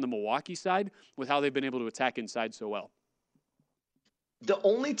matchups on the Milwaukee side with how they've been able to attack inside so well. The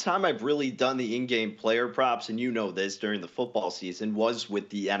only time I've really done the in-game player props, and you know this, during the football season, was with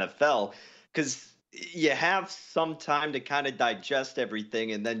the NFL, because you have some time to kind of digest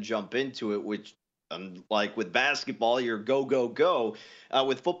everything and then jump into it, which, like with basketball, you're go, go, go.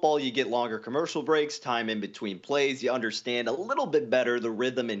 With football, you get longer commercial breaks, time in between plays. You understand a little bit better the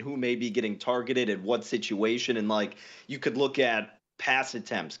rhythm and who may be getting targeted at what situation. And, you could look at pass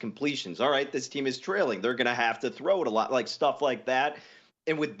attempts, completions. All right, this team is trailing. They're going to have to throw it a lot, stuff like that.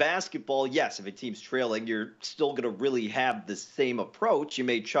 And with basketball, yes, if a team's trailing, you're still going to really have the same approach. You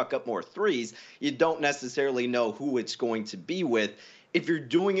may chuck up more threes. You don't necessarily know who it's going to be with. If you're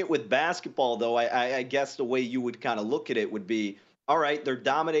doing it with basketball, though, I guess the way you would kind of look at it would be, all right, they're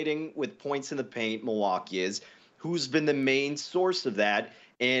dominating with points in the paint, Milwaukee is. Who's been the main source of that?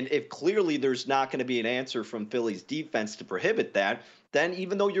 And if clearly there's not going to be an answer from Philly's defense to prohibit that, then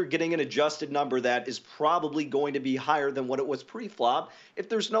even though you're getting an adjusted number that is probably going to be higher than what it was pre-flop, if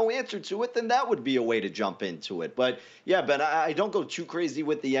there's no answer to it, then that would be a way to jump into it. But yeah, Ben, I don't go too crazy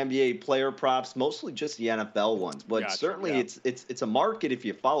with the NBA player props, mostly just the NFL ones. But certainly it's a market, if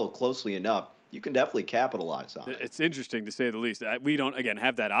you follow closely enough, you can definitely capitalize on it. It's interesting to say the least. We don't, again,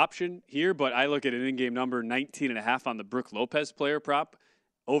 have that option here, but I look at an in-game number, 19.5 on the Brook Lopez player prop.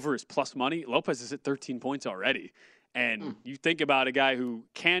 Over his plus money. Lopez is at 13 points already. And you think about a guy who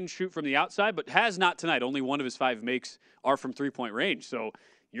can shoot from the outside, but has not tonight. Only one of his 5 makes are from three-point range. So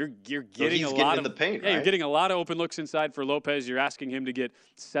you're getting in the paint, right? You're getting a lot of open looks inside for Lopez. You're asking him to get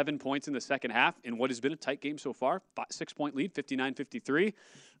 7 points in the second half in what has been a tight game so far. 6-point lead, 59-53.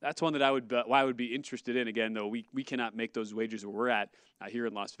 That's one that I would be interested in. Again, though, we cannot make those wagers where we're at here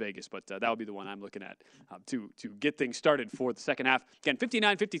in Las Vegas, but that would be the one I'm looking at to get things started for the second half. Again,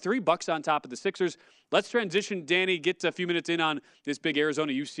 59-53, Bucks on top of the Sixers. Let's transition, Danny, get a few minutes in on this big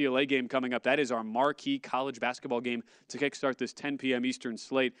Arizona-UCLA game coming up. That is our marquee college basketball game to kickstart this 10 p.m. Eastern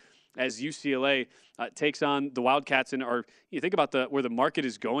slate as UCLA takes on the Wildcats. And you think about where the market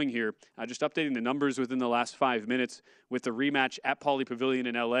is going here, just updating the numbers within the last 5 minutes with the rematch at Pauley Pavilion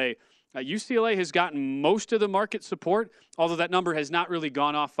in L.A., UCLA has gotten most of the market support, although that number has not really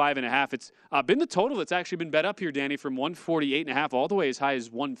gone off 5.5. It's been the total that's actually been bet up here, Danny, from 148.5 all the way as high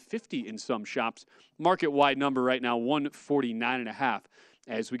as 150 in some shops. Market-wide number right now, 149.5.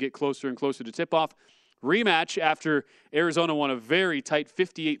 As we get closer and closer to tip-off, rematch after Arizona won a very tight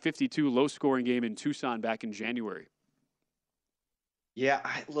 58-52 low-scoring game in Tucson back in January. Yeah,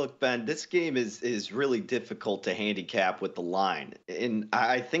 look, Ben, this game is really difficult to handicap with the line. And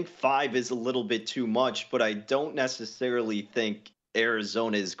I think 5 is a little bit too much, but I don't necessarily think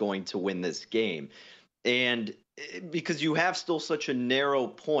Arizona is going to win this game. And because you have still such a narrow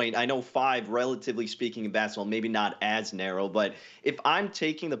point. I know 5, relatively speaking, in basketball, maybe not as narrow, but if I'm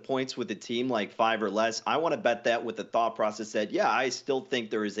taking the points with a team like 5 or less, I want to bet that with the thought process that, yeah, I still think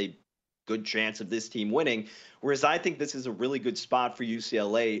there is a good chance of this team winning. Whereas I think this is a really good spot for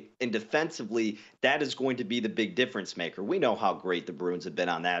UCLA, and defensively, that is going to be the big difference maker. We know how great the Bruins have been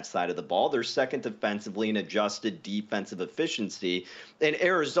on that side of the ball. They're second defensively in adjusted defensive efficiency. And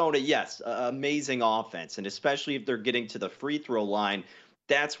Arizona, yes, amazing offense, and especially if they're getting to the free throw line,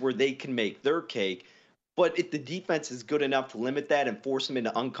 that's where they can make their cake. But if the defense is good enough to limit that and force them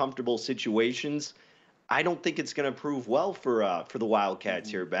into uncomfortable situations, I don't think it's going to prove well for the Wildcats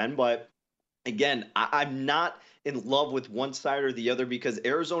here, Ben. But again, I'm not in love with one side or the other because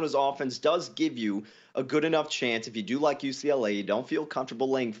Arizona's offense does give you a good enough chance, if you do like UCLA, you don't feel comfortable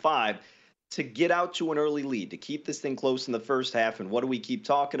laying 5, to get out to an early lead, to keep this thing close in the first half. And what do we keep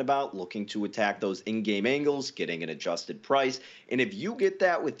talking about? Looking to attack those in-game angles, getting an adjusted price. And if you get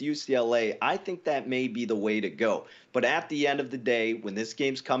that with UCLA, I think that may be the way to go. But at the end of the day, when this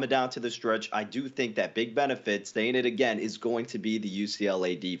game's coming down to the stretch, I do think that big benefit, saying it again, is going to be the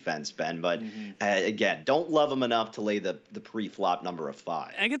UCLA defense, Ben. But again, don't love them enough to lay the pre-flop number of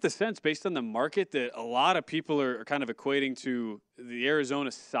 5. I get the sense, based on the market, that a lot of people are kind of equating to the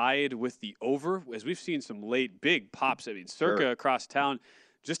Arizona side with the over, as we've seen some late big pops. I mean, Circa across town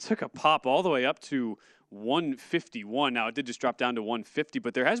just took a pop all the way up to 151. Now, it did just drop down to 150,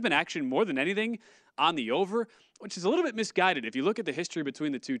 but there has been action more than anything on the over, which is a little bit misguided. If you look at the history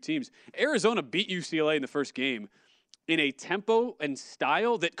between the two teams, Arizona beat UCLA in the first game in a tempo and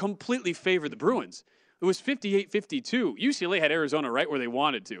style that completely favored the Bruins. It was 58-52. UCLA had Arizona right where they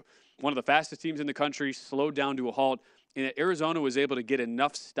wanted to. One of the fastest teams in the country, slowed down to a halt, and Arizona was able to get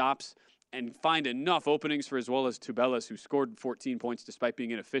enough stops and find enough openings for, as well as Tubelis, who scored 14 points despite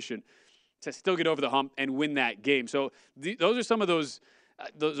being inefficient, to still get over the hump and win that game. So those are some of those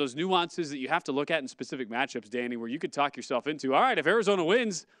nuances that you have to look at in specific matchups, Danny, where you could talk yourself into, all right, if Arizona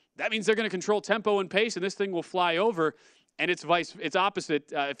wins, that means they're going to control tempo and pace, and this thing will fly over. And it's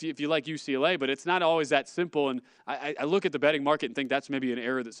opposite if you like UCLA, but it's not always that simple. And I look at the betting market and think that's maybe an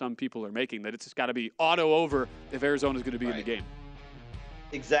error that some people are making, that it's just got to be auto over if Arizona's going to be in the game.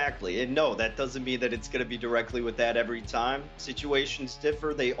 Exactly. And no, that doesn't mean that it's going to be directly with that every time. Situations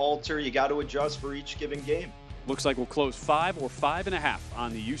differ. They alter. You got to adjust for each given game. Looks like we'll close 5 or 5.5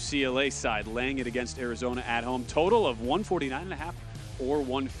 on the UCLA side, laying it against Arizona at home. Total of 149.5 or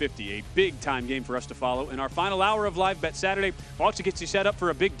 150. A big-time game for us to follow in our final hour of Live Bet Saturday. We'll also get you set up for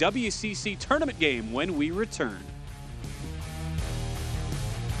a big WCC tournament game when we return.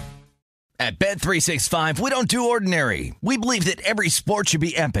 At Bet365, we don't do ordinary. We believe that every sport should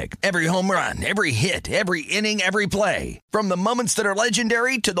be epic. Every home run, every hit, every inning, every play. From the moments that are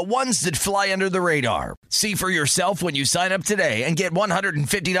legendary to the ones that fly under the radar. See for yourself when you sign up today and get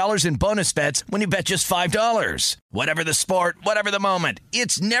 $150 in bonus bets when you bet just $5. Whatever the sport, whatever the moment,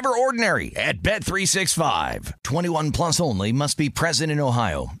 it's never ordinary at Bet365. 21 plus only. Must be present in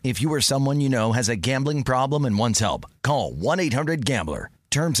Ohio. If you or someone you know has a gambling problem and wants help, call 1-800-GAMBLER.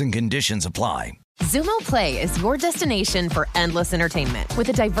 Terms and conditions apply. Xumo Play is your destination for endless entertainment. With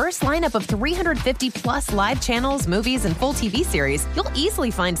a diverse lineup of 350 plus live channels, movies, and full TV series, you'll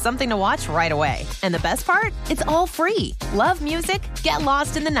easily find something to watch right away. And the best part? It's all free. Love music? Get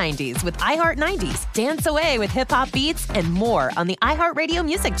lost in the 90s with iHeart 90s, dance away with hip-hop beats, and more on the iHeartRadio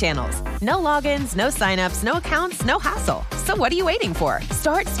music channels. No logins, no signups, no accounts, no hassle. So what are you waiting for?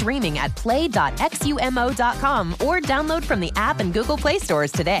 Start streaming at play.xumo.com or download from the app and Google Play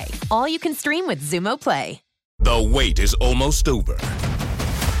stores today. All you can stream with Xumo Play. The wait is almost over.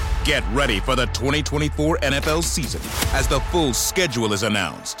 Get ready for the 2024 NFL season as the full schedule is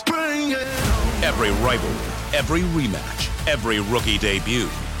announced. Every rivalry, every rematch, every rookie debut,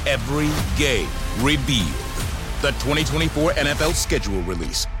 every game revealed. The 2024 NFL schedule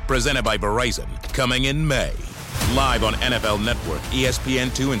release, presented by Verizon, coming in May. Live on NFL Network,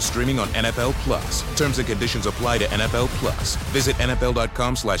 ESPN2, and streaming on NFL Plus. Terms and conditions apply to NFL Plus. Visit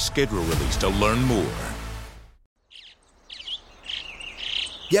NFL.com/schedule release to learn more.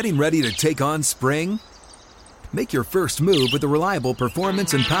 Getting ready to take on spring? Make your first move with the reliable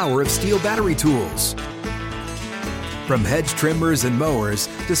performance and power of Steel battery tools. From hedge trimmers and mowers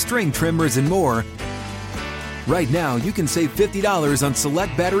to string trimmers and more, right now you can save $50 on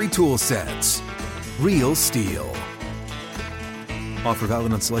select battery tool sets. Real Steel. Offer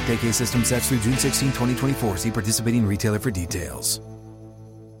valid on select AK system sets through June 16, 2024. See participating retailer for details.